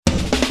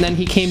then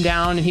he came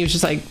down and he was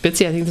just like,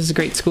 Bitsy, I think this is a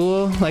great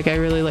school. Like, I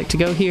really like to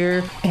go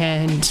here.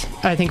 And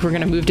I think we're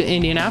going to move to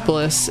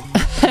Indianapolis.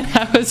 And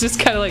I was just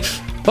kind of like,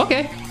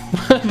 okay.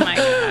 Oh my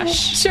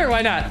gosh. Sure,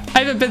 why not? I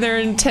haven't been there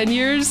in 10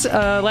 years.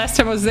 Last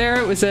time I was there,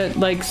 it was at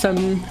like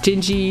some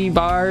dingy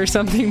bar or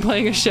something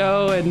playing a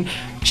show. And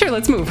sure,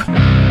 let's move.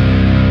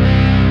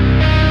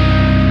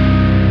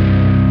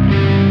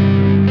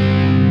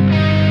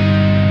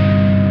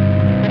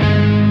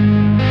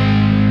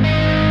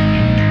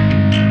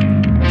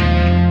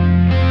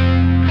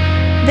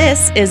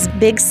 This is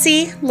Big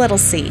C, Little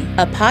C,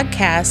 a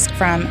podcast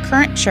from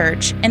Current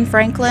Church in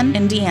Franklin,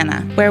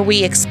 Indiana, where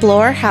we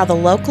explore how the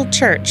local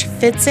church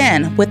fits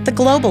in with the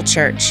global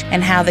church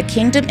and how the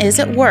kingdom is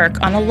at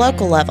work on a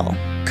local level.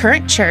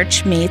 Current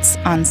Church meets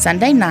on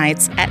Sunday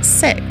nights at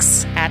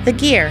 6 at the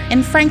Gear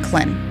in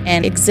Franklin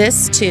and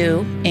exists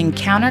to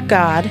encounter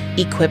God,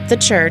 equip the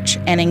church,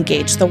 and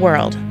engage the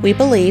world. We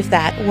believe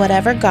that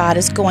whatever God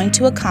is going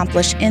to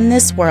accomplish in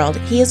this world,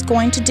 He is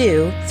going to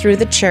do through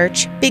the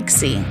church Big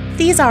C.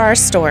 These are our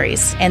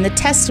stories and the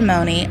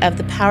testimony of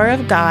the power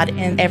of God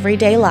in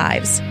everyday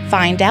lives.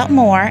 Find out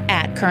more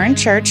at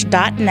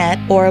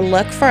currentchurch.net or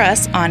look for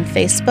us on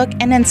Facebook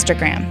and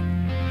Instagram.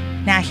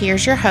 Now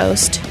here's your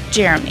host,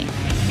 Jeremy.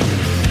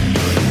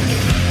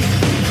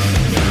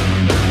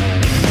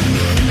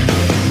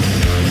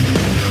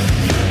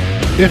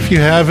 If you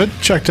haven't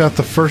checked out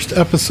the first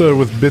episode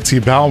with Bitsy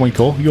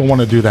Bawinkel, you'll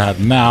want to do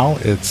that now.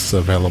 It's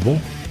available.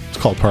 It's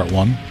called Part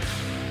 1.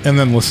 And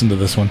then listen to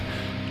this one.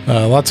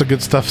 Lots of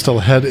good stuff still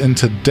ahead in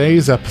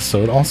today's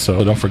episode.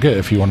 Also, don't forget,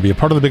 if you want to be a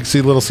part of the Big C,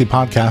 Little C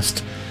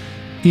podcast,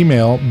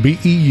 email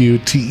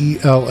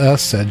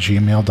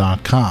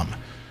beutels@gmail.com.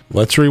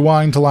 Let's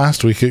rewind to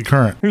last week at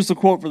Current. Here's the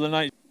quote for the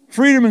night.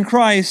 Freedom in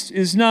Christ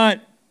is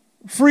not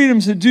freedom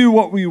to do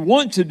what we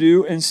want to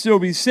do and still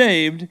be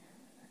saved.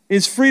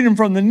 It's freedom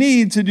from the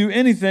need to do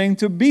anything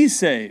to be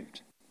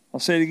saved. I'll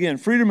say it again.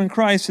 Freedom in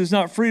Christ is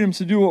not freedom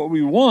to do what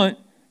we want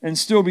and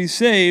still be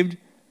saved.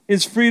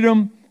 It's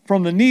freedom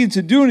from the need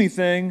to do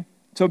anything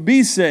to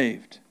be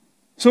saved.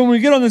 So when we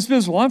get on this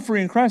business, well, I'm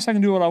free in Christ, I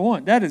can do what I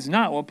want. That is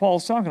not what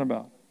Paul's talking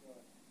about.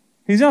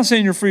 He's not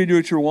saying you're free to do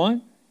what you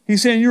want.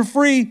 He's saying you're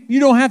free, you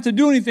don't have to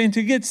do anything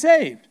to get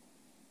saved.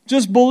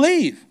 Just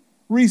believe,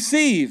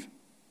 receive,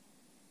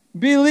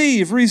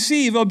 believe,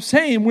 receive,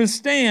 obtain,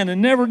 withstand,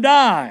 and never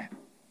die.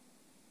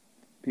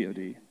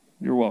 P.O.D.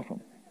 You're welcome.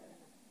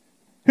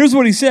 Here's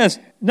what he says.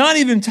 Not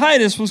even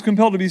Titus was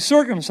compelled to be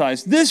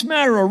circumcised. This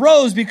matter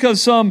arose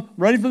because some,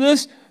 ready for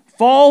this,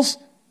 false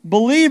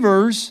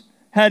believers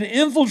had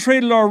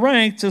infiltrated our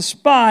rank to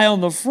spy on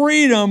the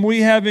freedom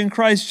we have in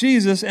Christ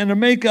Jesus and to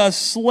make us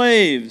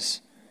slaves.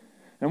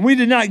 And we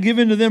did not give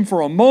in to them for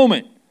a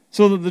moment,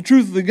 so that the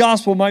truth of the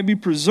gospel might be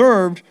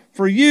preserved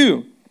for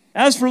you.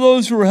 As for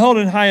those who were held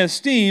in high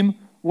esteem,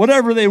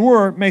 whatever they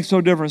were makes no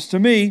difference to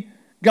me.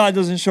 God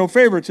doesn't show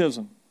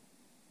favoritism.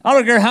 I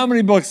don't care how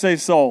many books they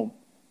sold.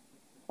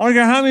 I don't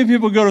care how many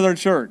people go to their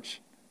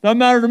church. Doesn't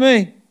matter to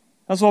me.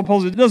 That's what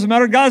Paul said. It doesn't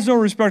matter. God's no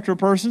respecter of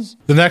persons.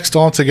 The next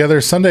All Together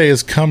Sunday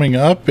is coming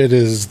up. It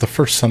is the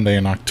first Sunday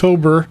in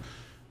October,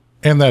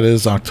 and that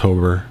is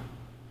October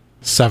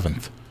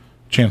 7th.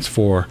 Chance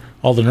for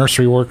all the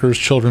nursery workers,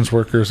 children's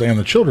workers, and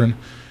the children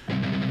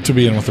to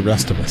be in with the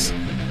rest of us.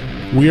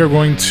 We are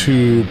going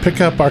to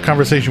pick up our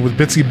conversation with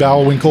Bitsy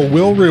Bawinkel.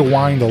 We'll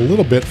rewind a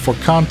little bit for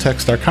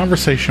context, our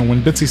conversation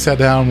when Bitsy sat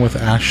down with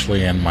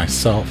Ashley and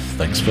myself.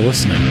 Thanks for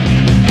listening.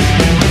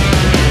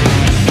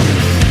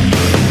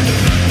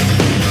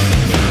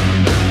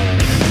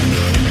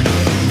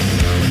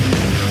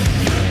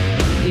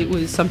 It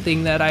was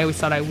something that I always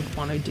thought I would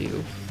want to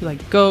do,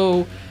 like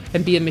go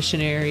and be a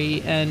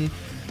missionary. And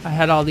I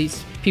had all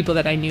these people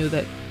that I knew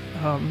that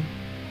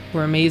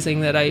were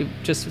amazing that I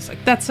just was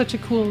like, that's such a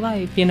cool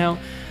life, you know?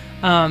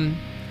 And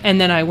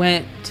then I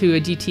went to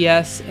a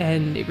DTS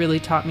and it really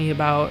taught me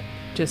about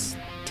just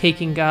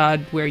taking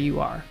God where you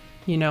are,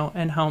 you know,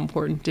 and how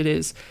important it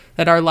is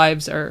that our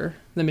lives are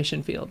the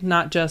mission field,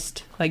 not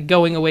just like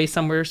going away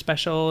somewhere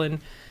special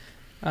and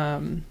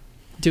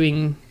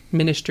doing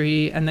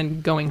ministry and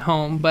then going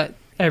home, but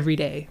every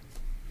day.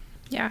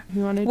 Yeah.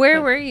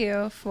 Where were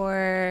you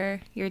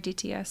for your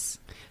DTS?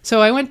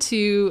 So I went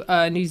to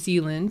New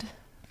Zealand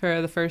for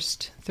the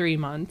first 3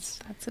 months.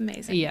 That's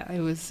amazing. Yeah,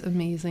 it was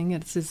amazing.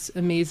 It's as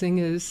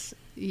amazing as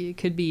it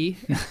could be.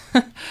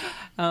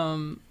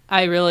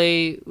 I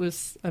really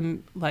was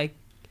like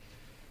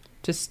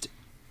just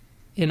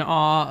in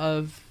awe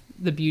of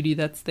the beauty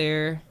that's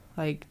there.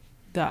 Like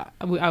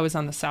I was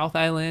on the South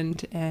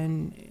Island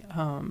and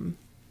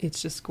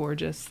it's just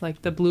gorgeous.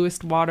 Like the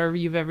bluest water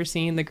you've ever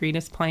seen, the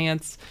greenest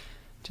plants,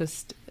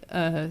 just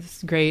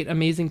great,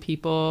 amazing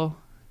people.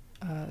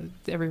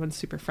 Everyone's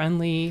super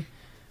friendly.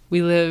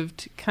 We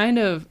lived kind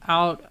of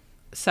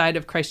outside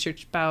of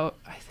Christchurch, about,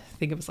 I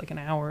think it was like an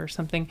hour or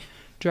something,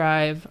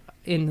 drive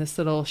in this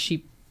little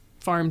sheep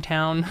farm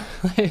town.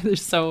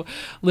 So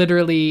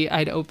literally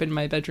I'd open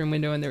my bedroom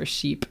window and there were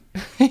sheep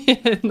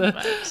in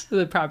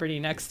the property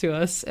next to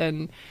us,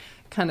 and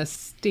kind of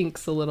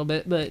stinks a little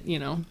bit, but you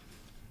know,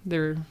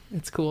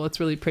 it's cool. It's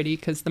really pretty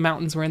because the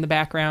mountains were in the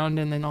background,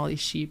 and then all these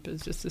sheep.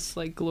 Is just this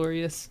like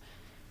glorious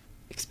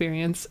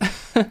experience.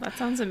 That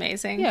sounds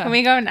amazing. Yeah. Can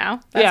we go now?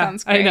 That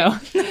sounds great. I know.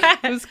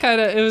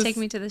 It was Take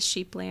me to the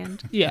sheep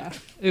land. Yeah,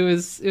 it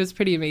was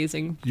pretty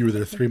amazing. You were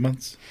there 3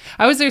 months?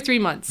 I was there 3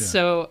 months. Yeah.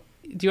 So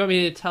do you want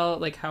me to tell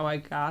like how I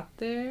got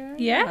there?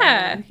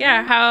 Yeah.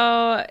 Yeah.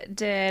 How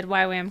did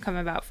YWAM come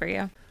about for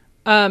you?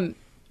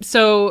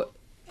 So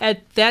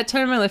at that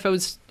time in my life, I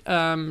was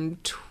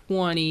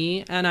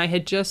 20, and I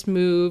had just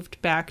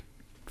moved back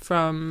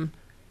from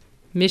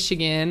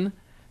Michigan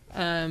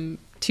to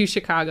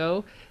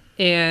Chicago,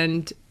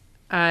 and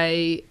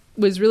I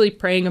was really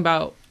praying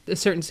about a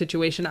certain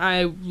situation.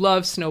 I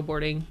love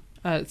snowboarding.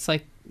 It's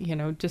like,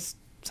 just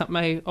something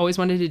I always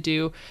wanted to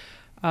do.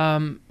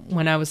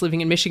 When I was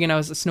living in Michigan, I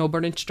was a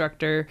snowboard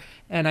instructor,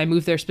 and I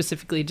moved there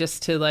specifically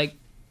just to like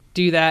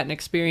do that and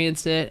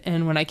experience it.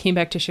 And when I came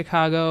back to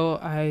Chicago,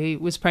 I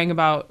was praying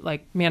about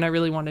like, man, I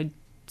really want to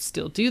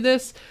still do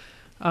this.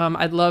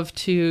 I'd love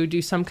to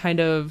do some kind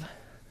of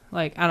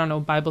like, I don't know,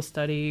 Bible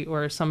study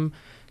or some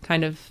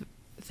kind of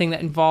thing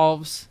that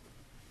involves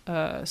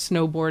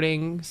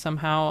snowboarding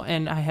somehow.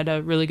 And I had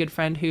a really good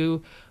friend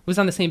who was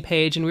on the same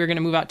page, and we were going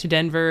to move out to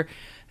Denver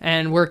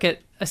and work at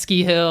a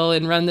ski hill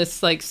and run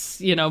this like,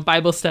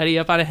 Bible study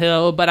up on a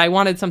hill. But I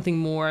wanted something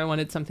more. I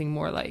wanted something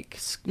more like,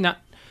 not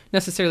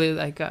necessarily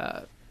like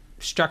a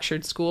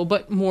structured school,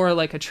 but more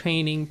like a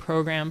training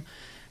program.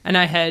 And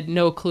I had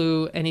no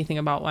clue anything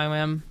about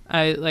YWAM.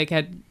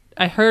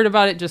 I heard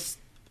about it just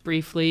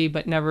briefly,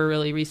 but never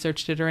really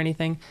researched it or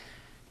anything.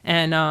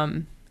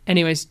 And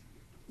anyways,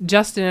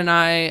 Justin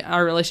and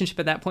our relationship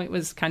at that point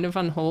was kind of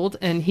on hold,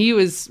 and he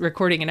was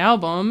recording an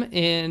album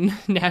in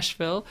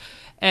Nashville,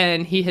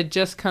 and he had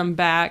just come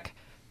back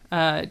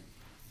to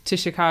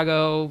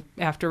Chicago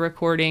after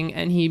recording,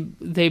 and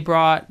they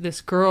brought this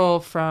girl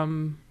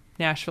from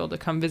Nashville to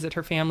come visit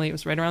her family. It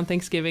was right around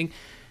Thanksgiving.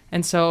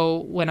 And so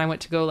when I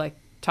went to go like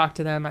talk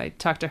to them, I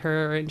talked to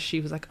her, and she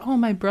was like, oh,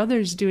 my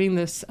brother's doing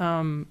this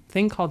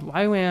thing called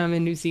YWAM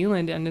in New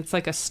Zealand, and it's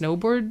like a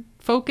snowboard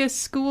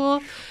focused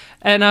school.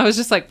 And I was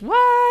just like,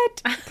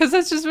 what? Because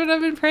that's just what I've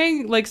been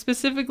praying like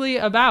specifically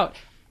about.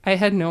 I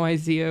had no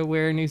idea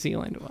where New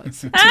Zealand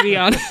was, to be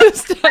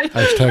honest.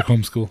 Hashtag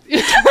homeschool.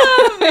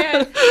 Oh,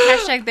 man.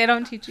 Hashtag they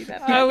don't teach you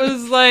that. I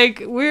was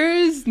like, where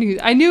is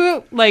I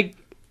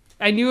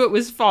knew it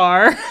was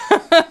far,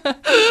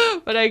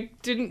 but I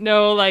didn't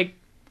know like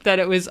that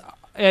it was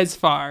as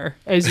far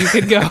as you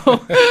could go.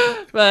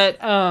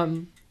 But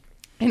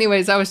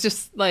anyways, I was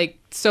just like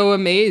so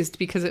amazed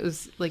because it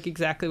was like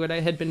exactly what I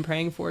had been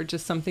praying for,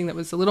 just something that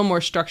was a little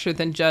more structured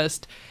than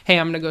just, hey,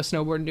 I'm going to go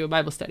snowboard and do a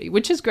Bible study,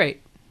 which is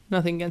great.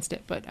 Nothing against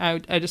it, but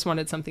I just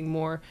wanted something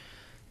more.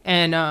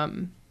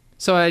 And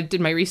so I did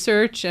my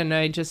research, and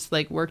I just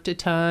like worked a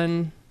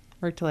ton,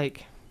 worked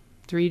like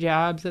 3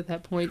 jobs at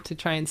that point to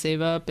try and save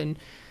up and,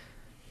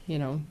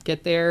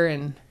 get there.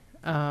 And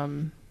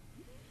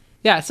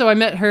so I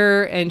met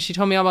her, and she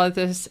told me all about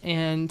this,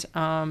 and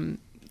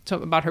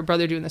about her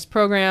brother doing this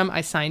program.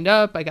 I signed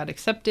up, I got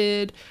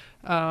accepted.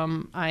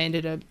 I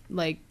ended up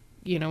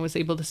was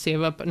able to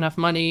save up enough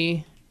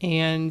money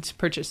and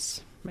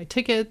purchase my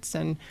tickets.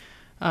 And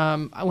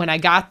when I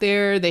got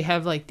there, they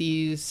have like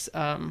these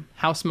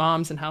house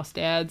moms and house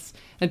dads.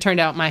 And it turned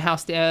out my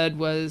house dad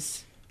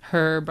was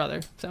her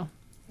brother. So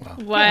wow.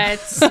 What?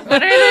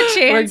 What are the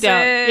chances? Worked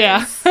out.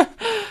 Yeah.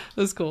 It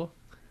was cool.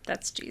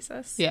 That's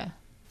Jesus. Yeah.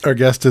 Our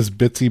guest is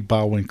Bitsy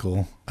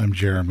Bawinkel. I'm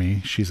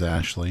Jeremy. She's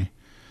Ashley.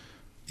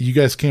 You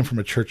guys came from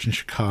a church in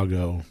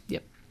Chicago.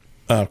 Yep.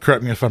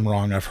 Correct me if I'm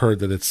wrong. I've heard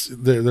that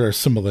there are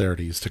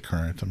similarities to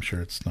Current. I'm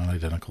sure it's not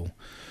identical,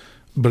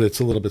 but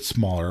it's a little bit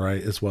smaller,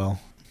 right, as well?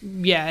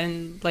 Yeah,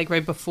 and like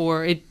right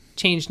before, it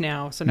changed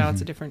now, so now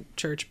it's a different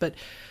church, but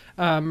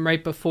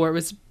right before it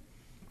was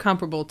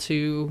comparable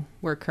to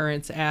where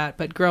Current's at,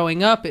 but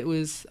growing up it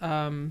was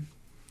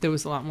there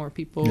was a lot more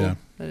people that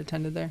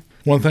attended there.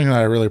 One thing that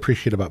I really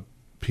appreciate about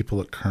people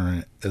at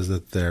Current is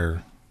that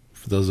they're,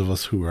 for those of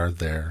us who are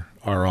there,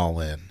 are all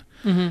in.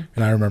 Mm-hmm.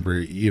 And I remember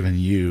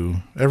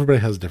even everybody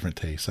has different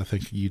tastes. I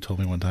think you told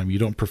me one time you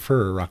don't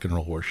prefer rock and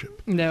roll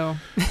worship. No.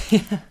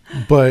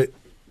 But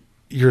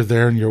you're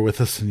there and you're with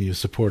us and you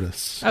support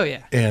us. Oh,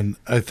 yeah. And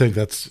I think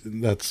that's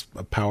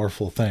a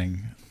powerful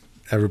thing.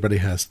 Everybody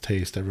has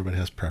taste. Everybody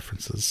has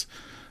preferences.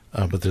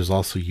 But there's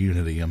also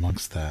unity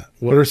amongst that.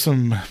 What are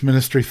some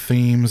ministry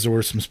themes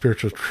or some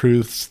spiritual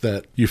truths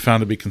that you found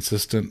to be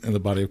consistent in the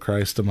body of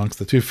Christ amongst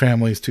the 2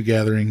 families, 2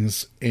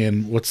 gatherings?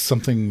 And what's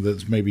something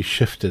that's maybe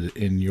shifted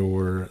in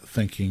your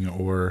thinking,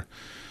 or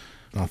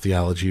not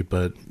theology,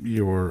 but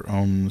your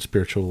own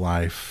spiritual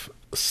life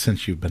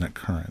since you've been at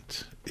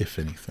Current, if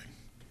anything?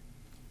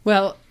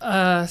 Well,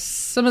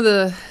 some of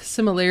the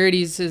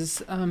similarities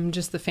is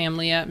just the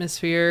family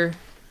atmosphere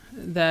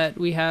that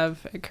we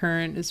have at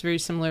Current is very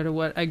similar to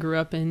what I grew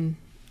up in.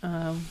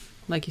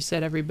 Like you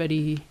said,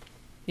 everybody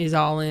is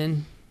all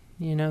in.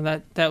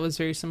 That was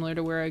very similar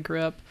to where I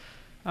grew up.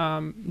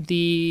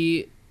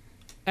 The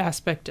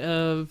aspect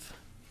of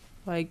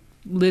like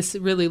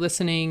really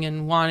listening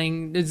and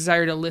wanting the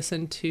desire to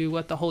listen to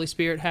what the Holy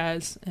Spirit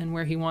has and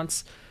where he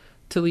wants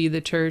to lead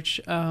the church,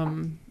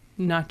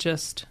 not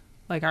just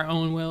like our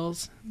own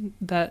wills.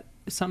 That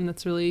is something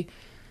that's really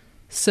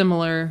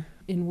similar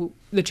in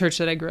the church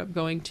that I grew up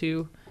going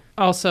to.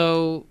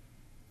 Also,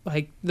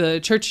 like the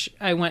church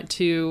I went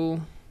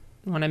to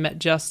when I met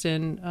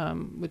Justin,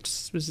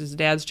 which was his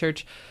dad's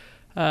church,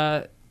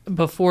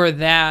 before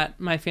that,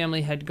 my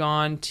family had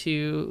gone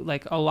to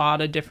like a lot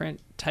of different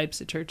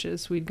types of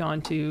churches. We'd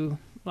gone to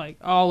like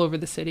all over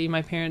the city.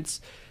 My parents,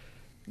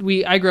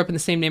 I grew up in the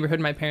same neighborhood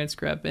my parents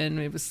grew up in.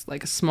 It was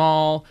like a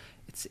small,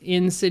 it's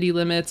in city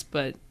limits,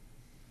 but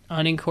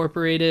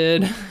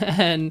unincorporated.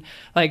 And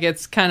like,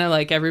 it's kind of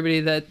like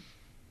everybody that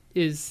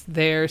is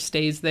there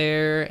stays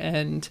there.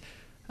 And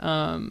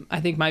I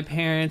think my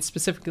parents,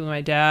 specifically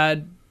my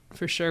dad,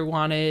 for sure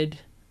wanted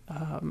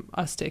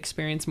us to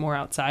experience more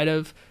outside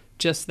of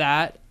just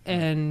that,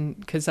 and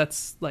because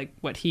that's like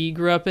what he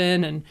grew up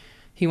in, and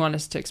he wanted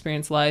us to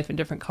experience life and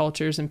different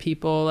cultures and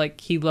people. Like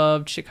he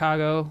loved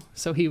Chicago,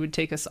 so he would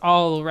take us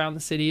all around the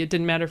city. It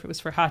didn't matter if it was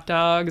for hot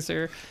dogs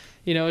or,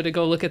 you know, to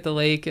go look at the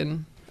lake.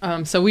 And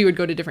so we would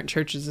go to different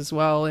churches as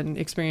well and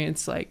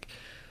experience like,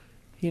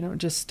 you know,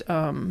 just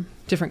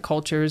different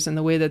cultures and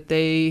the way that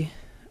they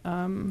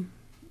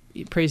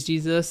praise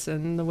Jesus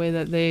and the way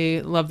that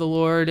they love the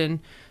Lord, and,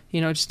 you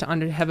know, just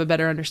to have a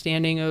better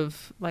understanding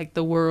of like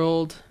the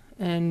world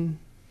and,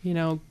 you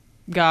know,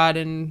 God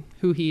and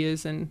who he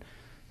is and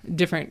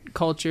different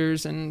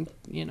cultures and,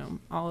 you know,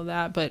 all of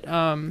that. But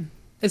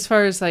as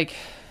far as like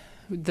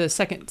the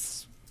second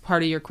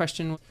part of your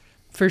question,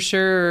 for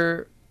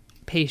sure,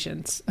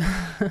 patience,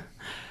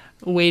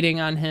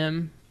 waiting on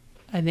him.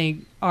 I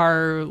think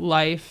our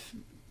life,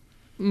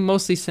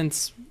 mostly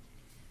since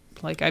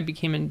like I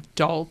became an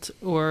adult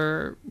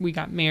or we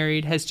got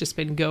married, has just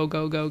been go,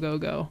 go, go, go,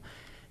 go.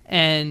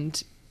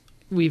 And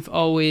we've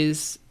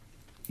always,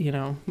 you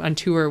know, on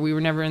tour, we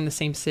were never in the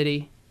same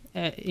city.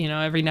 You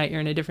know, every night you're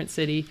in a different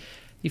city.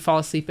 You fall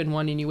asleep in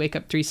one and you wake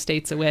up 3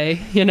 states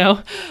away, you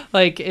know,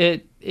 like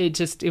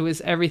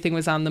everything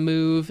was on the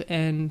move.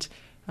 And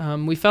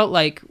we felt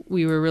like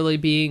we were really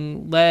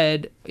being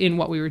led in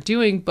what we were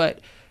doing. But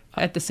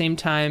at the same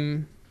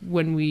time,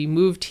 when we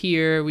moved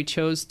here, we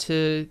chose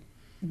to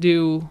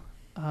do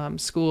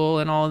school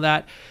and all of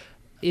that.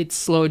 It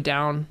slowed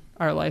down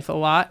our life a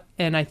lot.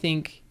 And I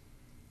think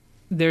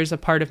there's a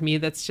part of me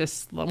that's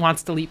just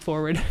wants to leap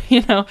forward,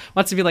 you know,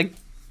 wants to be like,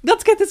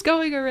 let's get this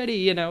going already,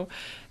 you know.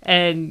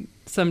 And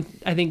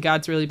I think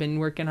God's really been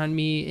working on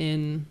me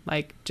in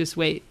like, just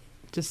wait,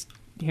 just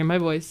hear my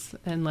voice.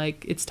 And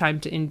like, it's time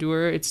to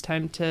endure. It's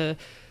time to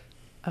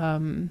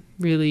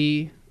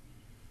really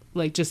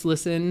like just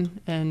listen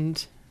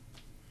and,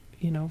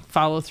 you know,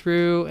 follow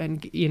through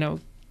and, you know,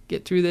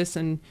 get through this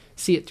and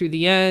see it through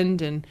the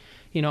end. And,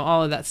 you know,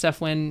 all of that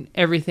stuff when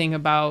everything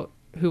about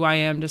who I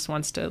am just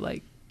wants to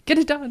like, get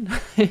it done,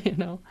 you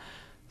know.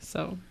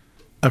 So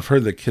I've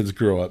heard that kids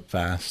grow up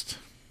fast.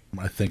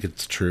 I think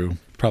it's true.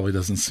 Probably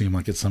doesn't seem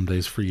like it some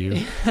days for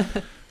you.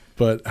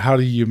 But how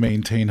do you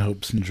maintain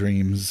hopes and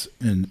dreams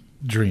and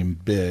dream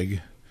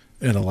big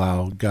and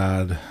allow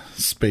God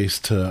space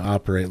to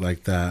operate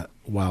like that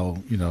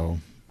while, you know,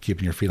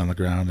 keeping your feet on the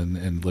ground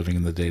and living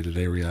in the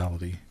day-to-day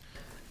reality?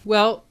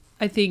 Well,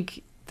 I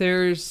think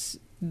there's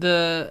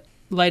the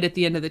light at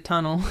the end of the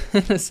tunnel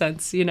in a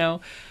sense, you know.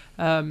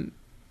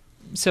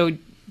 So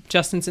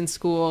Justin's in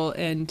school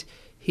and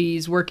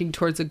he's working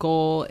towards a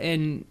goal,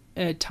 and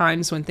at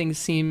times when things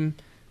seem,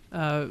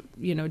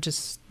 you know,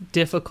 just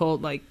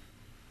difficult, like,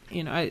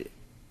 you know,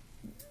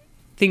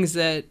 things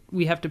that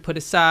we have to put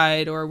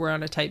aside or we're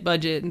on a tight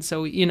budget. And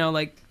so, you know,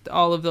 like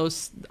all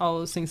those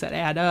things that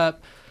add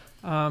up,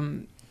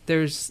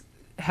 there's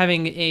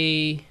having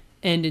a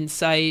end in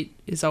sight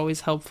is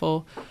always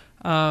helpful.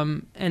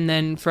 And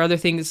then for other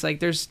things, like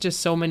there's just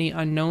so many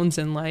unknowns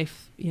in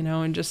life, you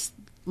know, and just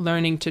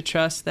learning to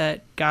trust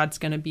that God's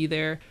going to be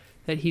there,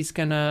 that he's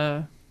going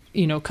to,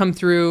 you know, come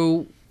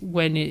through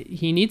when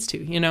he needs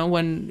to, you know,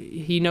 when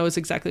he knows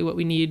exactly what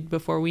we need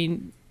before we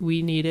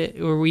need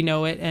it or we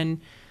know it, and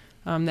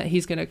that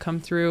he's going to come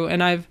through.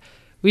 And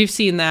we've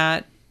seen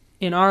that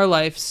in our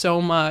life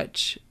so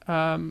much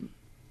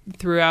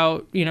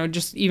throughout, you know,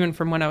 just even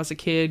from when I was a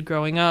kid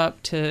growing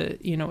up to,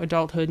 you know,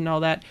 adulthood and all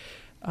that.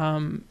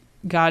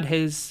 God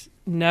has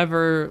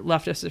never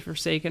left us or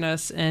forsaken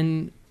us.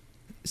 And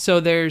so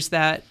there's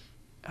that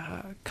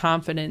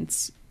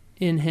confidence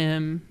in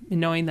him, in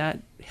knowing that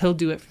he'll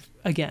do it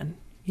again,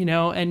 you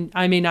know. And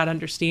I may not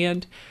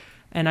understand,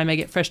 and I may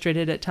get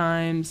frustrated at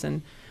times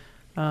and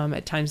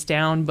at times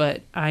down,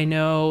 but I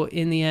know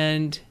in the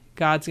end,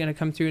 God's going to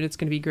come through and it's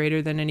going to be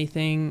greater than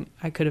anything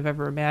I could have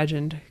ever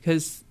imagined,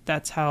 because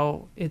that's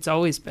how it's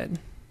always been.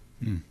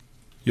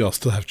 You all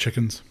still have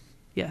chickens?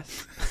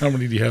 Yes. How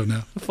many do you have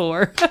now?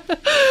 4.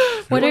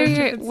 What are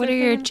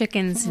your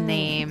chickens'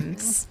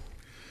 names?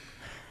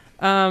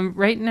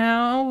 Right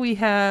now we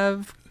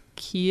have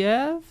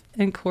Kiev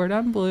and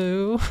Cordon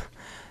Bleu,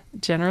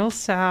 General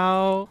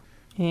Tso,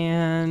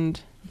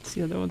 and what's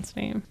the other one's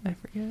name? I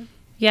forget.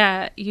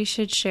 Yeah, you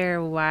should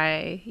share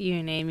why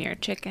you name your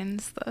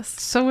chickens this.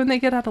 So when they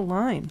get out of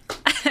line,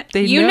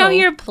 they know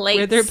your place.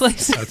 Where their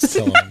place is. That's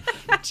telling.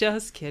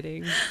 Just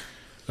kidding.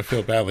 I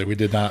feel badly. We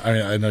did not.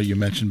 I know you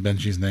mentioned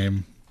Benji's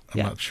name. I'm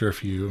Yeah. not sure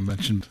if you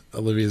mentioned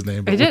Olivia's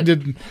name, but I did. we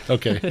didn't.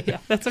 Okay. Yeah,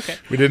 that's okay.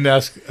 We didn't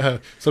ask.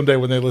 Someday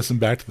when they listen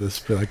back to this,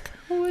 be like,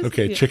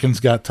 okay, yeah. Chickens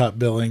got top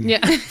billing.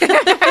 Yeah.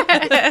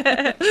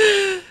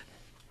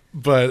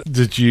 But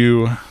did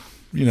you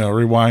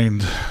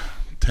rewind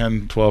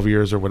 10, 12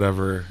 years or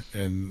whatever,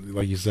 and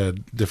like you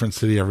said, different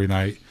city every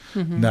night.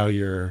 Mm-hmm. Now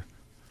you're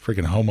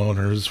freaking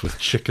homeowners with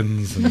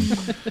chickens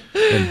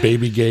and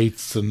baby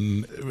gates,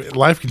 and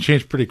life can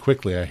change pretty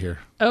quickly, I hear.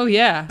 Oh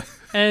yeah.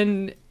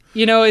 And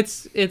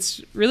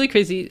it's really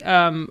crazy.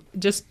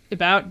 Just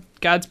about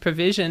God's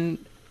provision.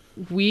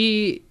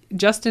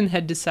 Justin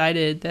had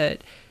decided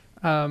that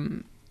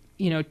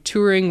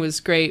touring was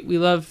great. We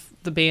love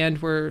the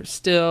band. We're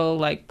still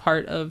like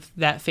part of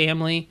that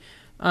family.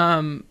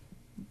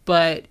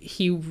 But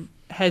he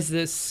has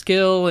this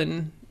skill,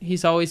 and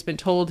he's always been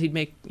told he'd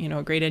make,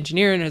 a great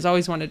engineer, and has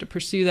always wanted to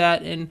pursue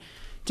that, and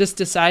just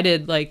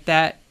decided like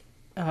that,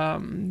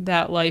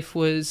 that life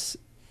was,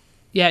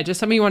 just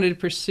something he wanted to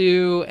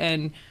pursue.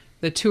 And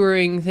the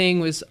touring thing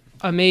was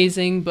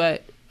amazing,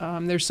 but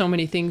there's so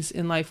many things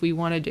in life we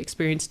wanted to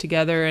experience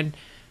together. And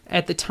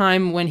at the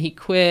time when he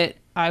quit,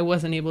 I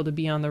wasn't able to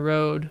be on the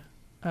road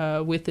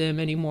with him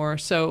anymore.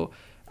 So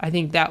I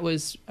think that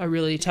was a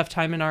really tough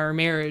time in our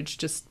marriage,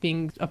 just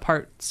being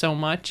apart so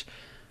much.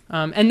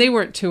 And they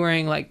weren't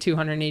touring like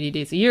 280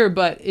 days a year,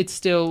 but it's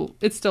still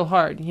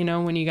hard,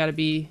 when you got to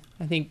be,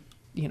 I think,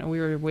 we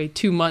were away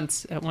 2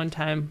 months at one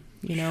time,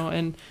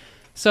 and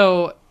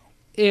so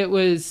it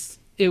was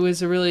a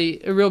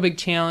real big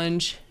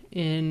challenge.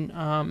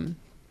 In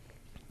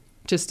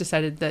just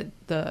decided that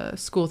the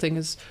school thing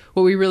is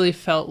what we really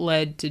felt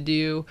led to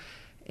do.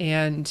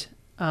 And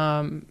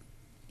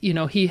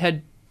he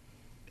had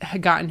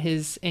gotten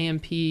his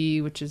AMP,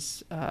 which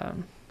is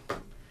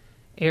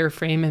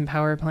airframe and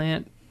power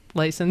plant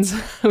license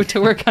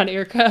to work on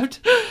aircraft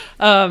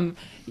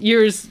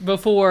years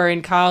before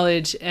in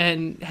college,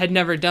 and had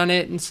never done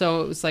it. And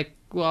so it was like,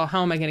 well,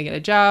 how am I going to get a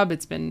job?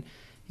 It's been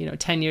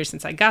 10 years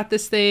since I got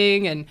this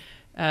thing, and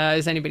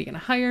is anybody going to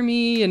hire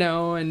me,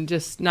 and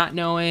just not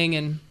knowing.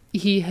 And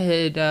he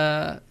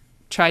had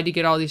tried to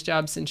get all these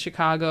jobs in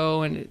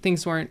Chicago, and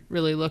things weren't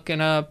really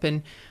looking up.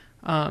 And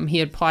he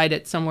had applied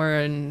at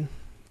somewhere in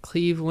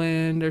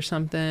Cleveland or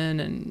something,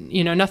 and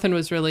nothing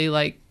was really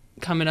like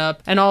coming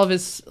up. And all of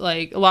his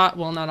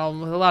not all,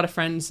 with a lot of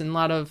friends and a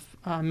lot of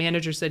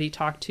managers that he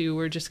talked to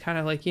were just kind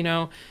of like, you're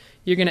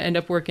going to end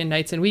up working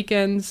nights and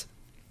weekends,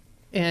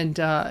 and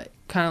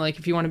kind of like,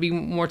 if you want to be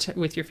more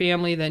with your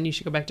family, then you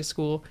should go back to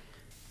school.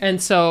 And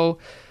so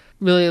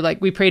really, like,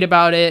 we prayed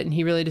about it, and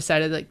he really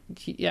decided, like,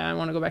 I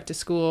want to go back to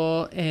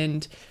school.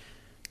 And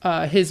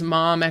his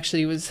mom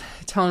actually was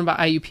telling about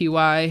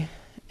IUPUI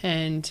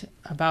and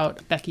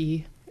about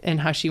Becky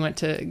and how she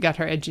got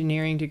her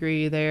engineering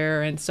degree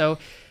there. And so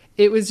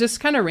it was just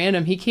kind of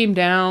random. He came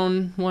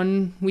down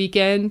one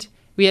weekend.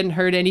 We hadn't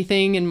heard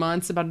anything in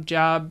months about a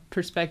job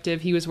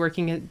perspective. He was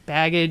working at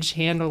baggage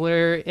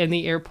handler in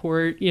the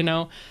airport,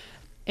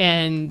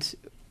 and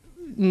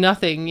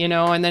nothing,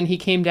 and then he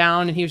came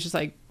down, and he was just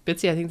like,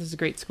 Bitsy, I think this is a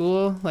great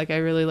school. Like, I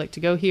really like to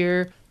go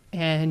here,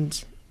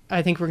 and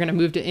I think we're going to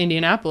move to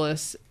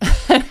Indianapolis.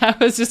 And I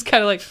was just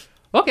kind of like,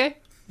 okay.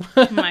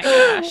 Oh my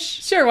gosh.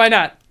 Sure, why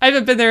not? I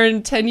haven't been there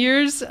in 10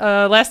 years.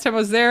 Last time I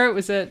was there, it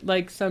was at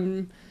like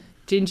some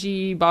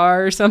dingy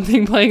bar or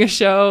something playing a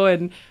show,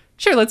 and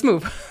sure, let's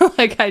move.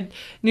 Like, I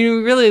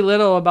knew really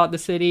little about the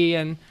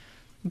city.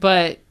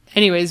 But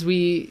anyways,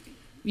 he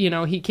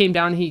came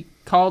down, he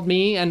called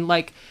me, and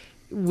like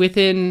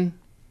within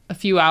a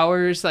few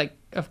hours, like,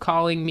 of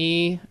calling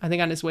me, I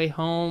think on his way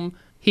home,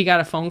 he got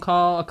a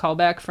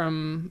callback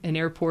from an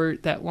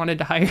airport that wanted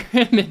to hire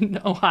him in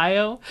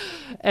Ohio.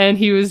 And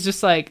he was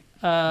just like,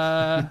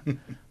 I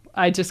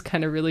just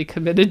kind of really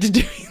committed to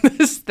doing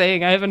this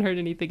thing. I haven't heard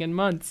anything in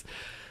months.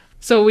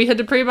 So we had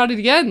to pray about it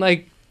again.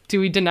 Like, do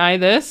we deny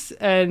this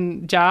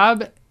and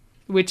job,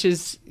 which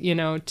is,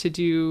 to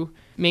do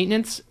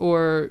maintenance,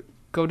 or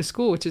go to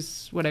school, which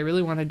is what I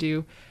really want to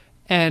do.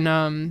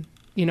 And,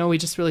 we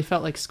just really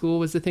felt like school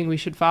was the thing we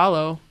should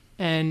follow.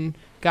 And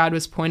God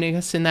was pointing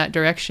us in that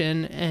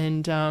direction.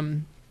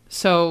 And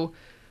so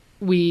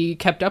we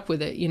kept up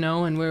with it,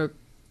 and we're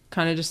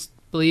kind of just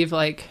believe,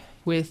 like,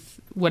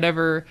 with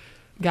whatever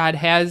God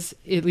has,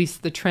 at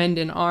least the trend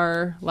in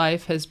our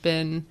life has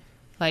been,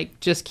 like,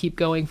 just keep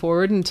going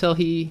forward until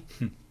he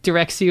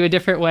directs you a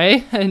different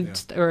way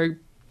or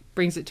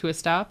brings it to a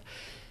stop.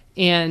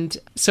 And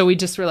so we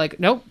just were like,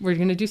 nope, we're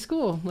going to do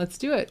school. Let's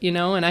do it,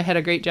 And I had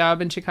a great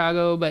job in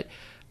Chicago, but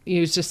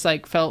it was just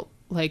like, felt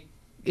like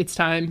it's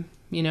time,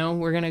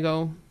 we're going to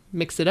go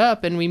mix it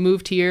up. And we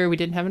moved here. We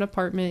didn't have an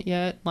apartment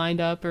yet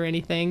lined up or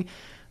anything.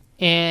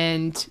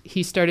 And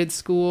he started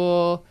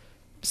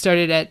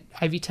at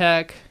Ivy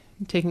Tech,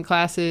 taking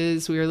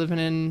classes. We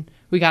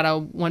got a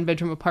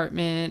 1-bedroom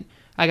apartment.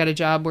 I got a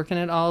job working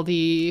at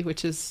Aldi,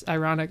 which is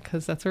ironic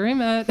because that's where I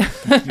met.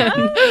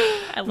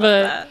 I love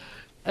that.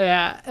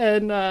 Yeah.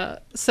 And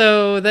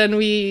so then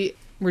we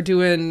were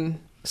doing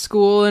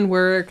school and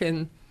work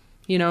and,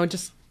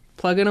 just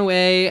plugging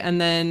away. And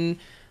then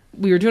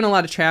we were doing a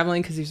lot of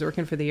traveling because he was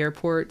working for the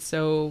airport.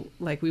 So,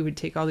 like, we would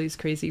take all these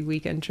crazy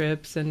weekend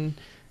trips and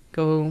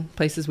go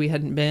places we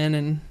hadn't been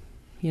and,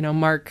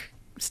 mark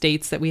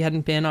states that we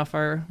hadn't been off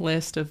our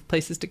list of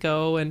places to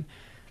go. And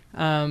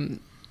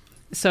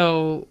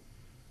so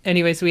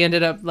anyways, we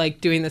ended up, like,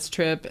 doing this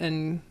trip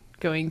and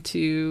going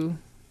to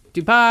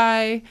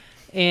Dubai.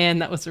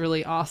 And that was a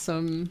really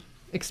awesome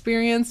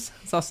experience.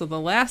 It's also the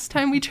last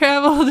time we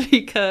traveled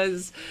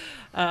because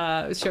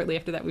shortly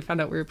after that we found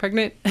out we were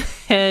pregnant.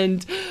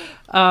 And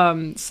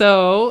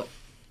so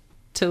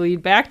to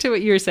lead back to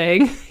what you were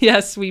saying,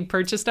 yes, we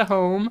purchased a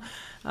home,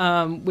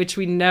 which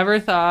we never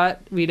thought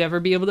we'd ever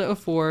be able to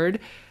afford.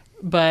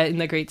 But in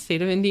the great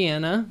state of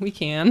Indiana, we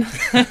can.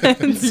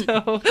 And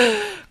so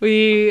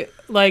we,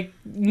 like,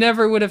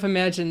 never would have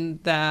imagined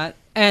that.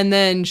 And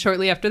then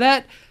shortly after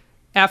that,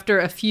 after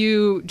a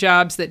few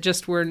jobs that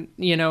just were,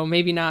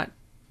 maybe not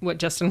what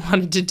Justin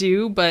wanted to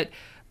do, but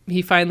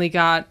he finally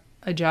got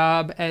a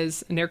job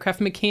as an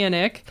aircraft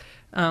mechanic,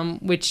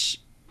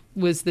 which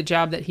was the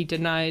job that he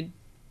denied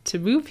to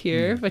move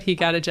here, but he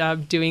got a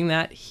job doing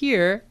that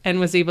here and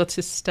was able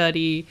to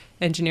study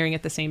engineering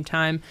at the same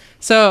time.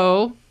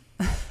 So,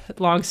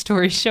 long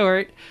story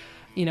short,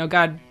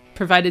 God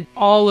provided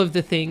all of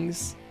the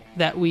things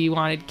that we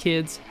wanted: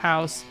 kids,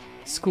 house,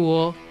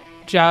 school,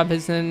 job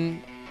as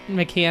an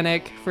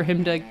mechanic for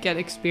him to get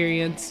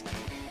experience,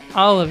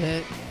 all of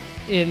it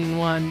in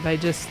one by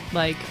just,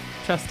 like,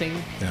 trusting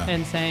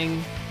and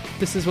saying,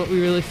 this is what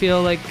we really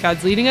feel like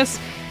God's leading us,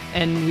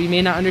 and we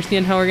may not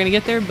understand how we're going to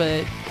get there,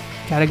 but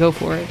gotta go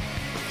for it.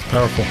 It's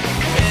powerful.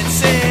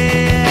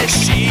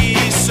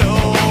 She's so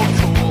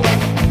cool.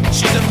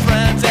 She's a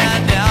friend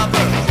and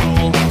never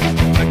cruel.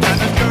 The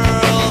kind of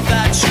girl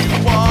that you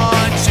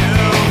want to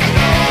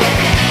know.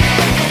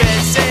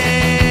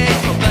 Bitsy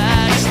for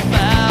black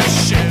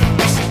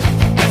shoes.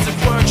 That's at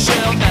work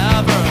she'll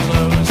never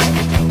lose.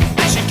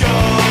 And she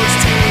goes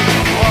to the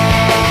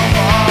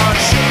Walmart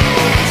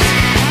shows.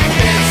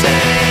 Bitsy,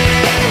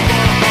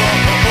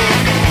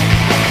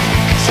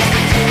 she's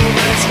the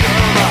coolest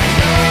girl I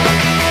know.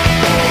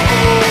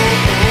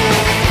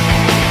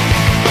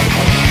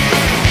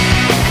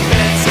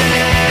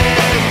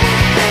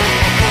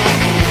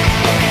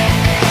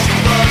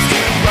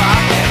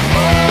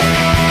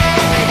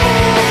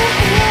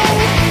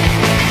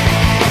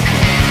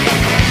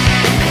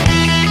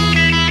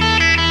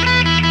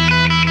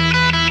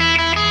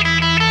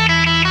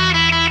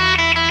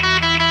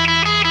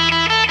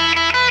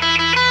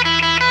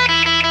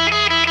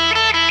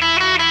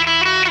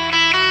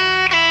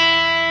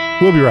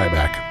 We'll be right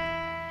back.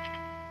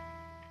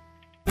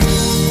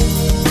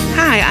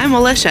 Hi, I'm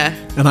Alicia.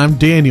 And I'm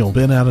Daniel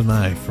Ben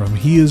Adonai from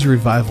He Is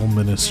Revival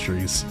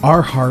Ministries.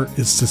 Our heart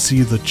is to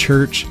see the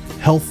church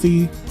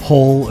healthy,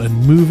 whole, and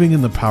moving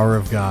in the power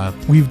of God.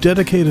 We've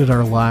dedicated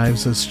our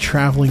lives as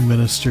traveling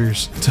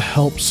ministers to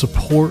help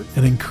support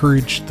and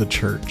encourage the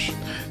church,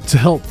 to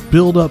help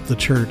build up the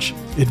church,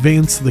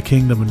 advance the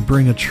kingdom, and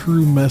bring a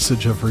true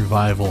message of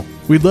revival.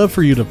 We'd love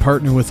for you to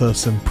partner with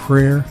us in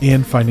prayer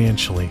and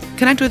financially.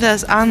 Connect with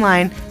us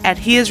online at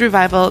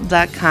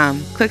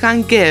heisrevival.com. Click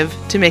on Give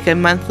to make a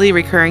monthly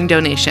recurring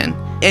donation.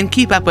 And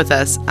keep up with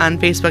us on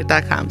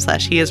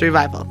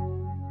facebook.com/heisrevival.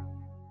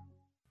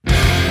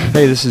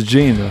 Hey, this is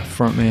Gene, the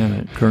front man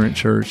at Current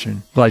Church,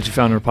 and glad you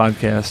found our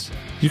podcast.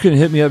 You can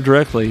hit me up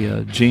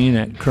directly, Gene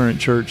at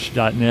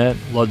currentchurch.net.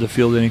 Love to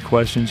field any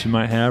questions you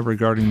might have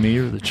regarding me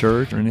or the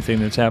church or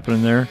anything that's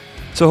happening there.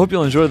 So I hope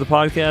you'll enjoy the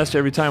podcast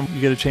every time you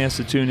get a chance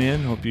to tune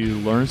in. Hope you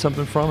learn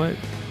something from it.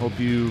 Hope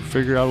you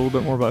figure out a little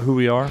bit more about who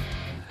we are.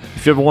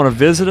 If you ever want to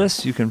visit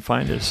us, you can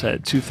find us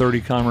at 230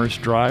 Commerce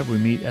Drive. We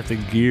meet at the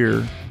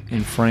Gear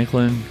in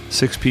Franklin,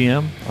 6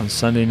 p.m. on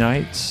Sunday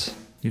nights.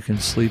 You can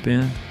sleep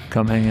in,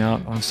 come hang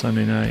out on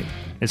Sunday night.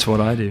 It's what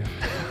I do.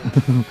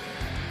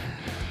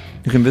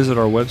 You can visit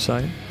our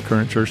website,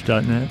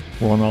 currentchurch.net.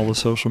 We're on all the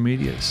social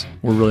medias.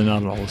 We're really not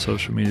on all the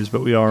social medias,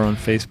 but we are on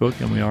Facebook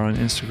and we are on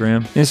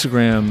Instagram.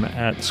 Instagram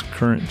at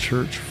Current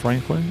Church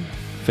Franklin,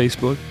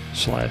 Facebook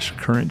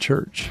 /Current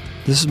Church.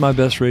 This is my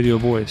best radio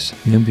voice.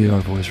 The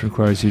NPR voice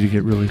requires you to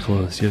get really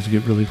close. You have to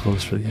get really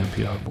close for the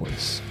NPR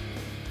voice.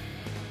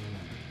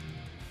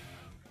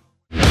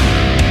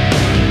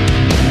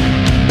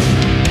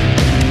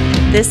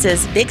 This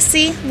is Big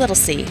C, Little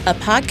C, a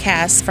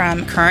podcast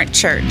from Current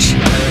Church.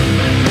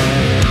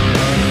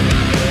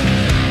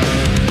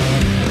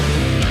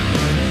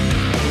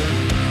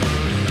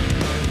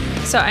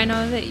 So I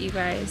know that you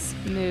guys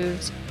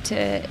moved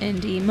to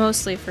Indy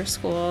mostly for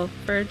school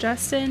for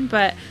Justin,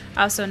 but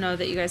I also know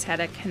that you guys had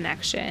a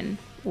connection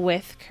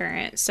with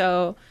Current.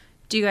 So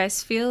do you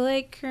guys feel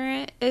like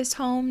Current is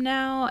home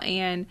now,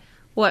 and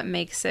what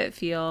makes it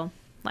feel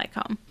like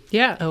home?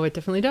 Yeah, it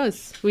definitely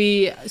does.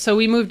 We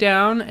moved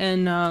down,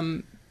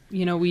 and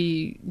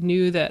we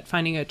knew that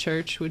finding a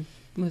church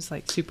was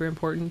like super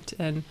important,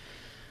 and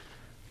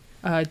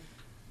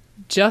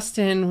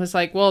Justin was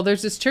like, well,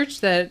 there's this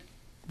church that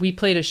we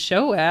played a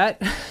show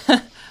at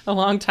a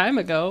long time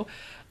ago,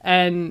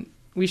 and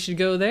we should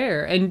go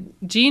there. And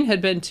Gene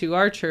had been to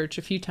our church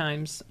a few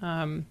times.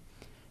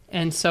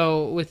 And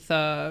so with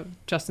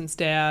Justin's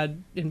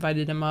dad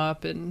invited him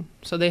up, and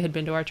so they had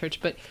been to our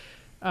church. But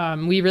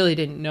we really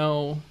didn't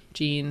know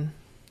Gene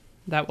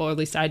that well, at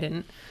least I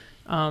didn't.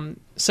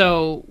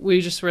 So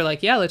we just were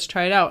like, yeah, let's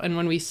try it out. And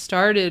when we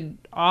started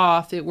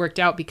off, it worked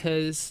out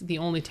because the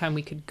only time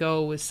we could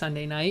go was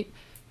Sunday night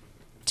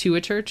to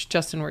a church.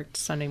 Justin worked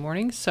Sunday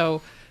mornings.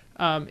 So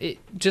it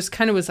just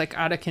kind of was like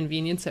out of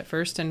convenience at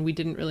first, and we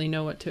didn't really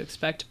know what to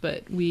expect.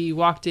 But we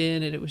walked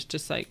in, and it was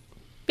just like,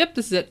 yep,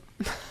 this is it.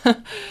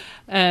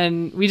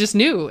 And we just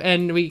knew,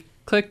 and we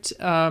clicked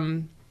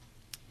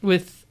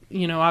with,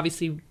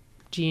 obviously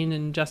Gene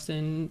and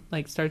Justin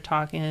like started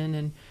talking,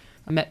 and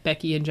I met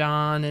Becky and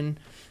John, and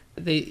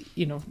they,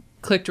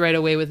 clicked right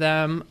away with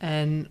them.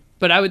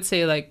 But I would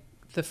say like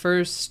the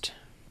first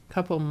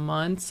couple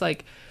months,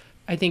 like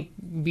I think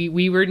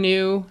we were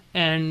new,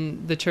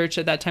 and the church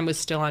at that time was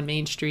still on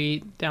Main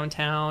Street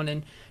downtown,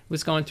 and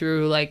was going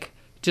through like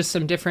just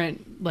some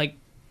different like,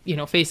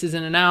 faces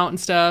in and out and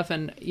stuff.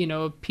 And,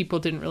 people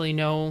didn't really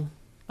know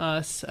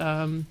us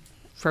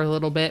for a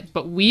little bit,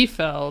 but we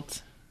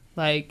felt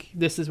like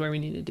this is where we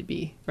needed to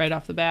be right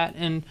off the bat.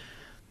 And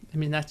I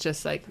mean, that's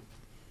just like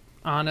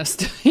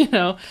honest,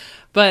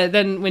 but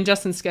then when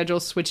Justin's schedule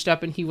switched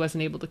up and he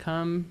wasn't able to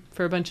come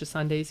for a bunch of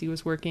Sundays, he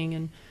was working,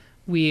 and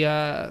we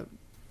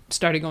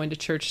started going to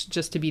church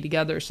just to be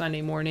together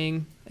Sunday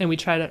morning. And we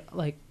tried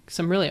like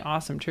some really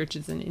awesome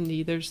churches in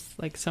Indy. There's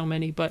like so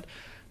many, but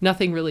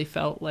nothing really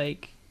felt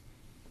like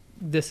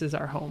this is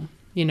our home.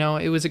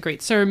 It was a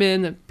great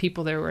sermon. The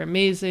people there were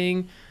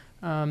amazing.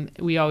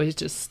 We always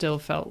just still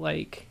felt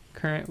like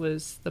Current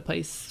was the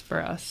place for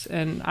us.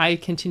 And I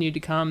continued to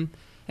come,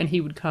 and he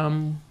would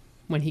come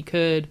when he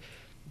could.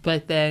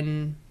 But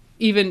then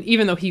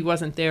even though he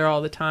wasn't there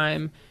all the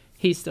time,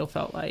 he still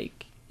felt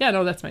like, yeah,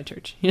 no, that's my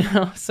church,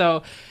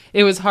 So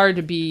it was hard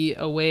to be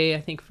away,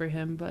 I think, for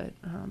him. But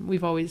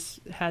we've always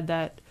had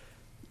that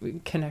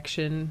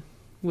connection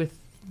with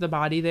the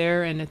body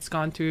there, and it's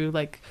gone through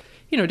like,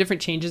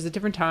 different changes at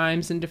different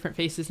times and different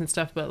faces and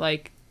stuff. But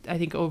like, I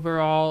think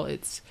overall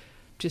it's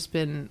just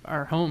been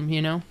our home,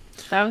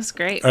 That was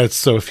great. All right,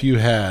 so if you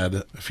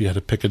had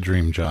to pick a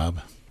dream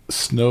job,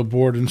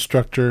 snowboard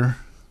instructor,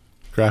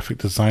 graphic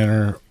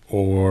designer,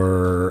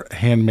 or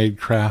handmade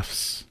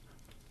crafts,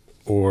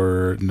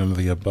 or none of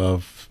the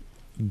above,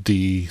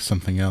 D,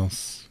 something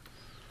else.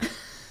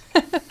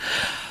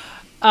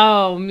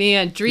 Oh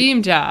man,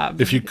 dream job.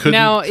 If you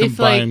couldn't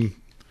combine,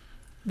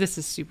 this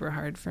is super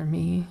hard for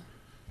me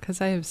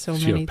because I have so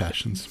few many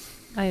passions.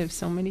 I have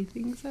so many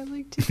things I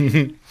like to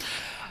do.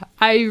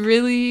 I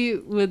really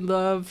would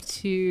love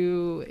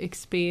to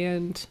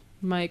expand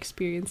my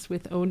experience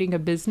with owning a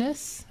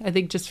business. I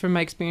think just from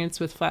my experience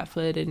with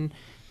Flatfoot and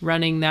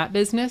running that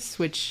business,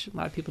 which a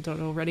lot of people don't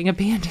know, running a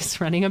band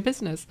is running a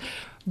business.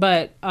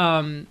 But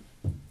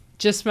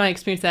just my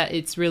experience that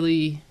it's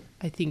really,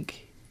 I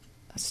think,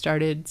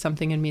 started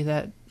something in me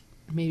that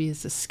maybe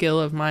is a skill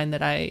of mine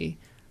that I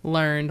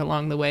learned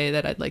along the way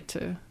that I'd like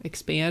to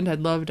expand.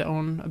 I'd love to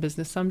own a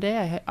business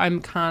someday.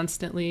 I'm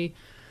constantly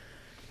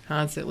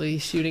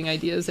shooting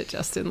ideas at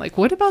Justin, like,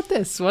 what about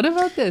this? What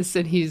about this?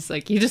 And he's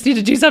like, you just need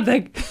to do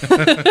something.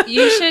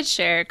 You should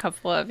share a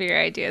couple of your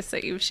ideas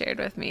that you've shared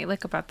with me,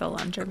 like about the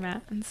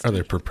laundromat and stuff. Are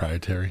they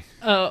proprietary?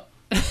 Oh,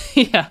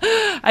 yeah.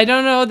 I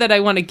don't know that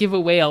I want to give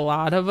away a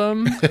lot of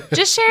them.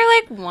 Just share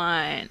like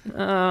one.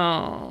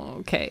 Oh,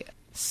 okay.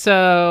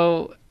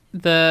 So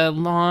the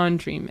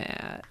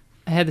laundromat.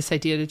 I had this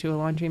idea to do a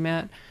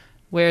laundromat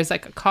where it's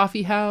like a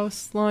coffee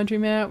house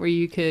laundromat where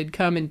you could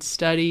come and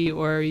study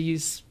or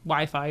use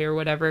Wi-Fi or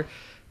whatever,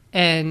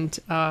 and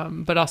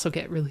but also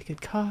get really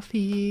good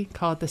coffee.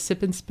 Call it the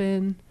Sip and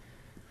Spin.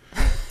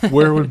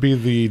 Where would be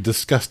the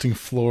disgusting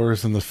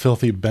floors and the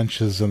filthy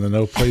benches and the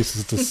no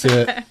places to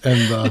sit and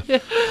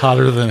the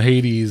hotter than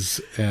Hades,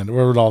 and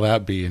where would all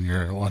that be in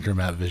your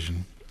laundromat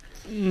vision?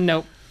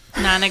 Nope.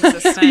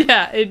 Non-existent.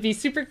 Yeah, it'd be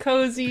super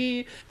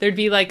cozy. There'd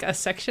be like a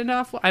section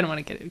off. I don't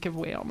want to give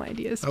away all my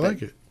ideas. I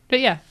like it. But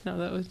yeah, no,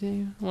 that was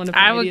one of my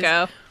I would ideas.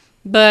 go.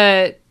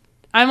 But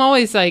I'm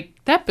always like,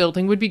 that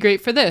building would be great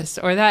for this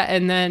or that.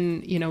 And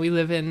then, we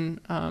live in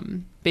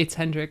Bates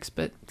Hendricks,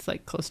 but it's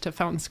like close to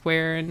Fountain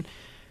Square. And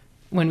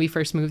when we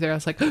first moved there, I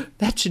was like, oh,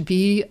 that should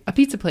be a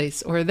pizza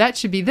place, or that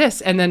should be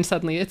this. And then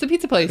suddenly it's a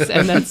pizza place,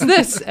 and that's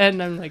this.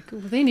 And I'm like,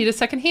 well, they need a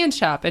secondhand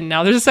shop. And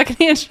now there's a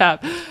secondhand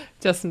shop.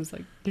 Justin's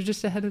like, you're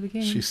just ahead of the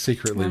game. She's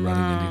secretly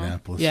running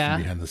Indianapolis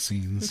from behind the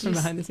scenes. From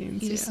behind the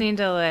scenes, You just need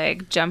to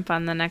like jump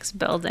on the next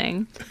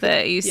building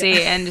that you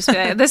see and just be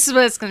like, this is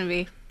what it's going to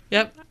be.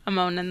 Yep. I'm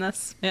owning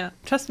this. Yeah.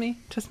 Trust me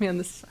on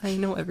this. I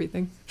know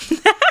everything.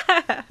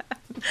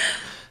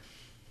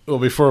 Well,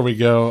 before we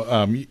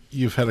go,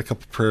 you've had a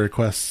couple prayer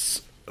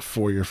requests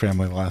for your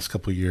family the last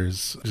couple of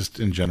years, just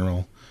in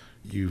general.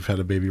 You've had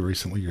a baby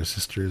recently. Your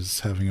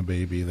sister's having a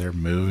baby. They're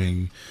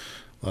moving.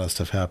 A lot of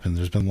stuff happened.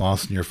 There's been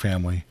loss in your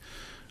family.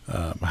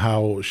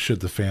 How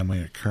should the family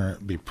at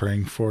Current be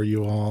praying for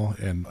you all,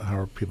 and how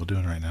are people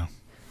doing right now?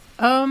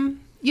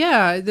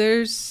 Yeah,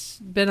 there's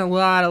been a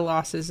lot of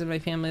losses in my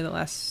family the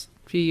last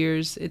few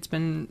years. It's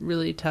been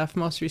really tough.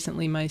 Most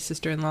recently, my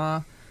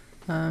sister-in-law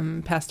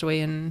passed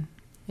away in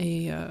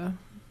a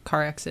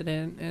car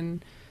accident,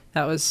 and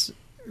that was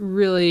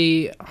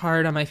really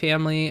hard on my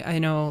family. I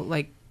know,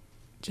 like,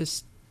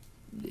 just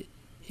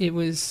it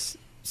was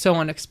so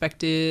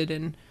unexpected,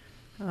 and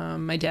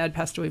my dad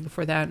passed away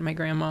before that, and my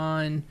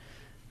grandma,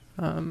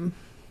 and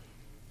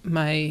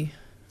my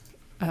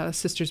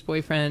sister's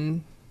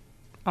boyfriend,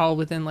 all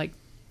within like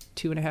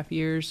 2.5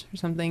 years or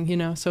something, you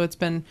know. So it's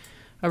been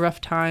a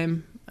rough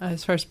time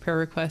as far as prayer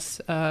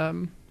requests.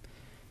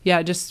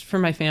 Yeah, just for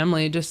my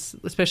family, just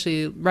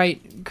especially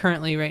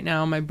currently right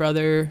now, my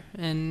brother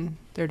and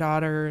their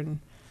daughter, and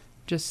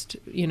just,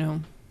 you know,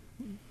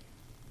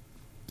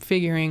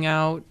 figuring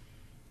out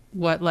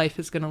what life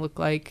is going to look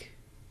like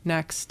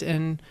next,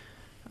 and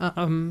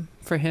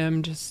for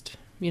him, just,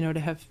 you know,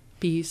 to have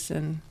peace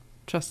and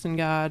trust in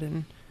God,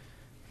 and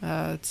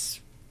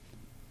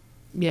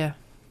yeah,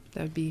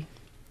 that would be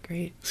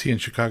great. Is he in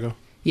Chicago?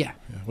 Yeah.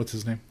 What's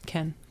his name?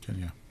 Ken.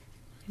 Yeah.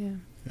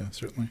 Yeah,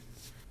 certainly.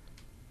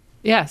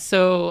 Yeah,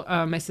 so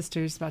my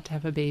sister's about to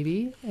have a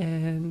baby,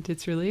 and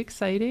it's really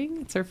exciting.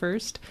 It's her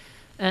first,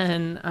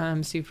 and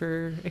I'm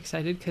super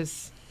excited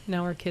because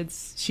now our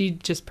kids, she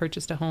just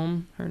purchased a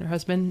home, her and her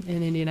husband,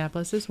 in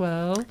Indianapolis as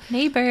well.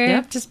 Neighbor.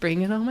 Yep, just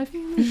bringing all my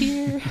family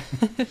here.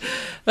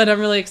 But I'm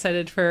really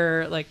excited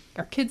for, like,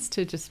 our kids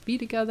to just be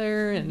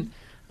together, and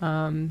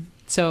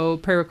so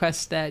prayer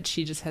request that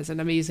she just has an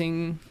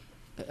amazing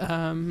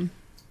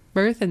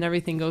birth and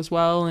everything goes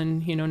well,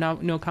 and, you know,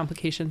 no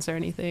complications or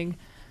anything.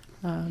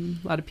 A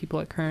lot of people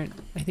at Current,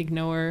 I think,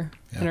 know her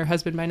and her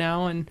husband by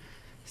now, and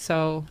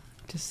so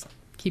just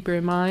keep her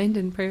in mind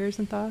in prayers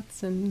and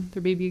thoughts, and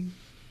their baby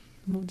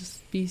will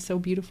just be so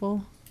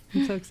beautiful.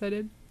 I'm so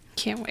excited.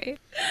 Can't wait.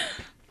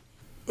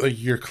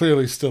 Like, you're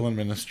clearly still in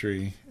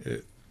ministry.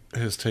 It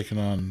has taken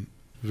on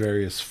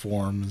various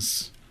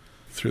forms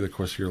through the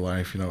course of your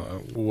life. You know,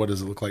 what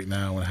does it look like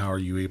now, and how are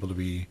you able to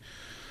be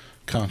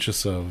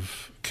conscious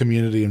of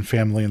community and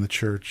family in the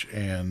church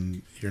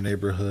and your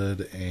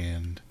neighborhood,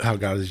 and how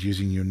God is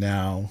using you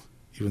now,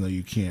 even though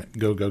you can't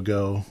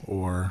go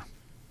or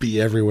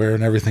be everywhere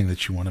and everything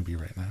that you want to be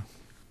right now?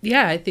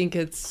 Yeah, I think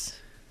it's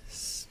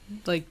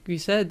like you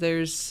said,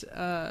 there's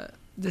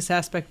this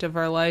aspect of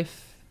our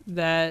life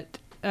that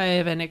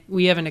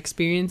we haven't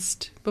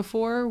experienced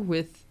before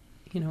with,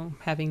 you know,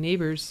 having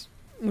neighbors.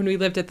 When we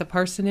lived at the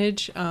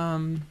parsonage,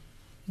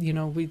 you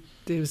know,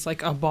 there was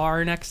like a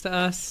bar next to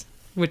us,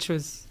 which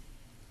was,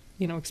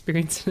 you know,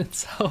 experience in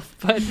itself,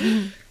 but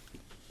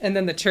and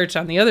then the church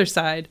on the other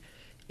side,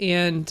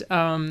 and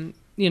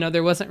you know,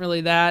 there wasn't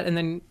really that. And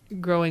then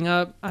growing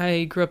up,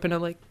 I grew up in a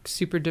like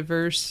super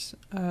diverse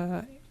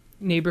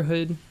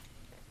neighborhood.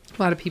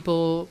 A lot of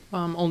people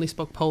only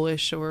spoke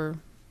Polish or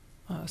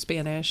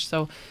Spanish,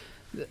 so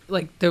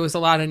like there was a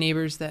lot of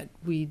neighbors that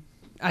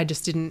I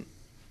just didn't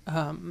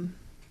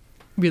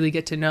really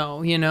get to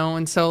know, you know.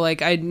 And so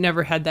like I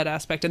never had that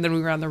aspect. And then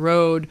we were on the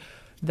road,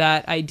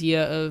 that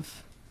idea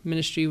of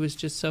ministry was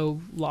just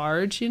so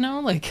large, you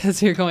know, like,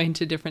 because you're going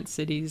to different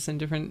cities and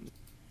different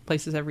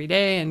places every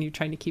day, and you're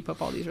trying to keep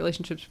up all these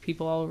relationships with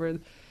people all over,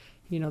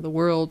 you know, the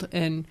world.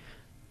 And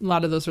a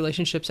lot of those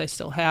relationships I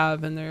still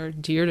have, and they're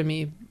dear to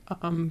me.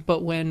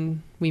 But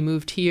when we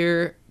moved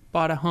here,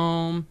 bought a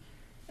home,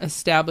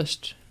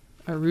 established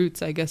our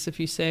roots, I guess, if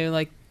you say,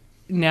 like,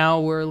 now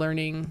we're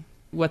learning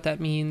what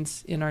that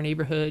means in our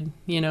neighborhood,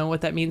 you know,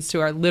 what that means to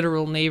our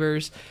literal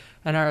neighbors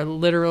and our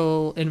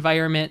literal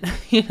environment,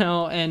 you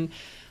know. And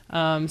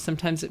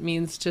sometimes it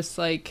means just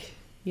like,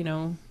 you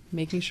know,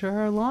 making sure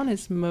our lawn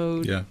is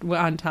mowed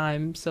on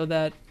time so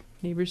that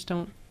neighbors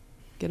don't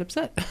get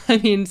upset. I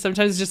mean,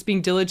 sometimes just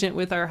being diligent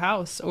with our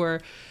house,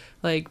 or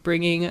like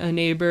bringing a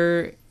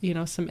neighbor, you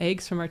know, some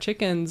eggs from our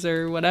chickens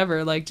or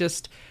whatever, like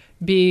just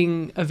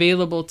being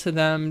available to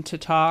them to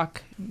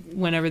talk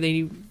whenever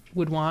they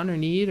would want or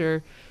need,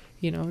 or,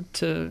 you know,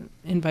 to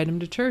invite them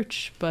to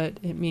church. But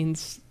it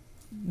means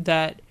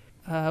that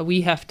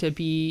we have to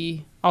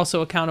be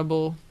also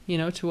accountable, you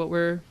know, to what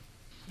we're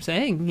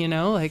saying, you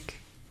know, like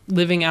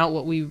living out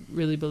what we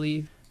really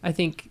believe. I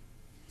think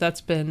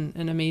that's been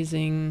an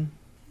amazing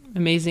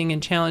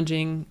and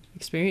challenging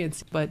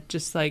experience, but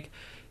just like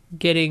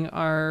getting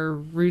our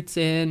roots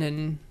in,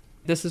 and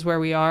this is where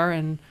we are,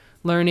 and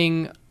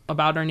learning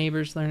about our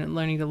neighbors,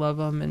 learning to love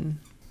them, and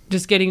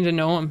just getting to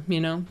know them, you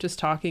know, just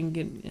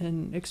talking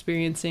and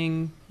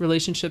experiencing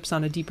relationships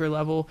on a deeper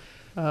level.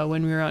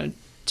 When we were on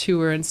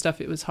tour and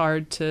stuff, it was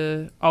hard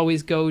to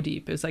always go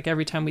deep. It was like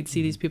every time we'd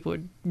see these people,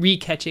 we'd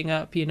re-catching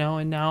up, you know,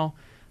 and now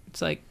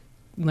it's like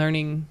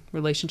learning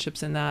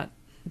relationships in that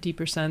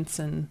deeper sense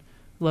and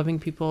loving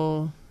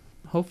people,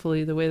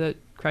 hopefully the way that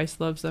Christ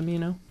loves them, you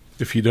know.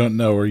 If you don't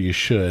know, or you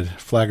should,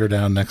 flag her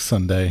down next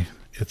Sunday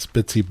it's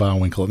Bitsy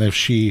Bawinkel. And if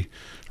she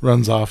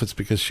runs off, it's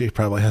because she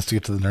probably has to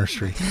get to the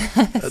nursery.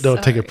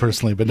 Don't take it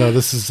personally. But no,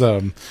 this is,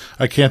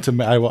 I can't,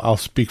 I'll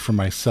speak for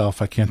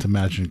myself. I can't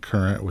imagine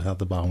Current without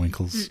the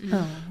Bawinkels.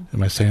 Oh.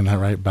 Am I saying that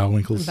right?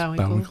 Bawinkels?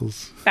 Bawinkle.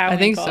 Bawinkels? I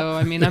think so.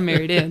 I mean, I'm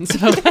married in, so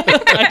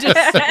I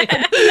just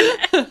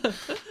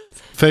say.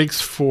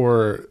 Thanks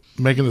for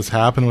making this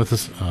happen with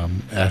us.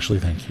 Ashley,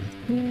 thank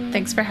you.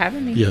 Thanks for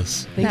having me.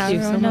 Yes. Thank now you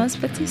so everyone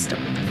knows much. Bitsy's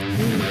story.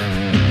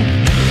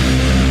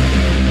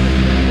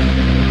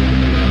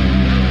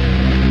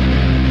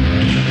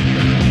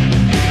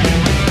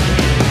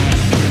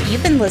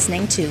 You've been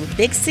listening to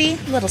Big C,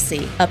 Little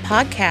C, a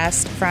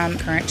podcast from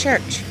Current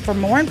Church. For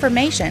more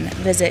information,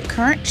 visit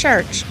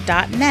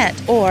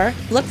currentchurch.net or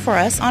look for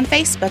us on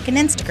Facebook and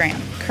Instagram.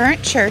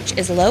 Current Church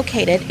is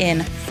located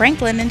in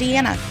Franklin,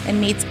 Indiana,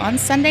 and meets on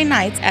Sunday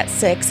nights at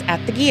 6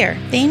 at the Gear.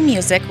 Theme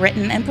music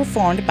written and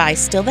performed by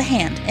Still the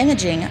Hand,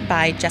 imaging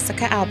by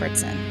Jessica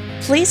Albertson.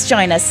 Please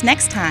join us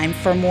next time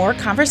for more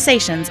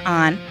conversations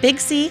on Big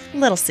C,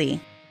 Little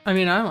C. I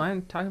mean, I don't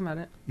mind talking about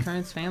it.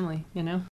 Current's family, you know?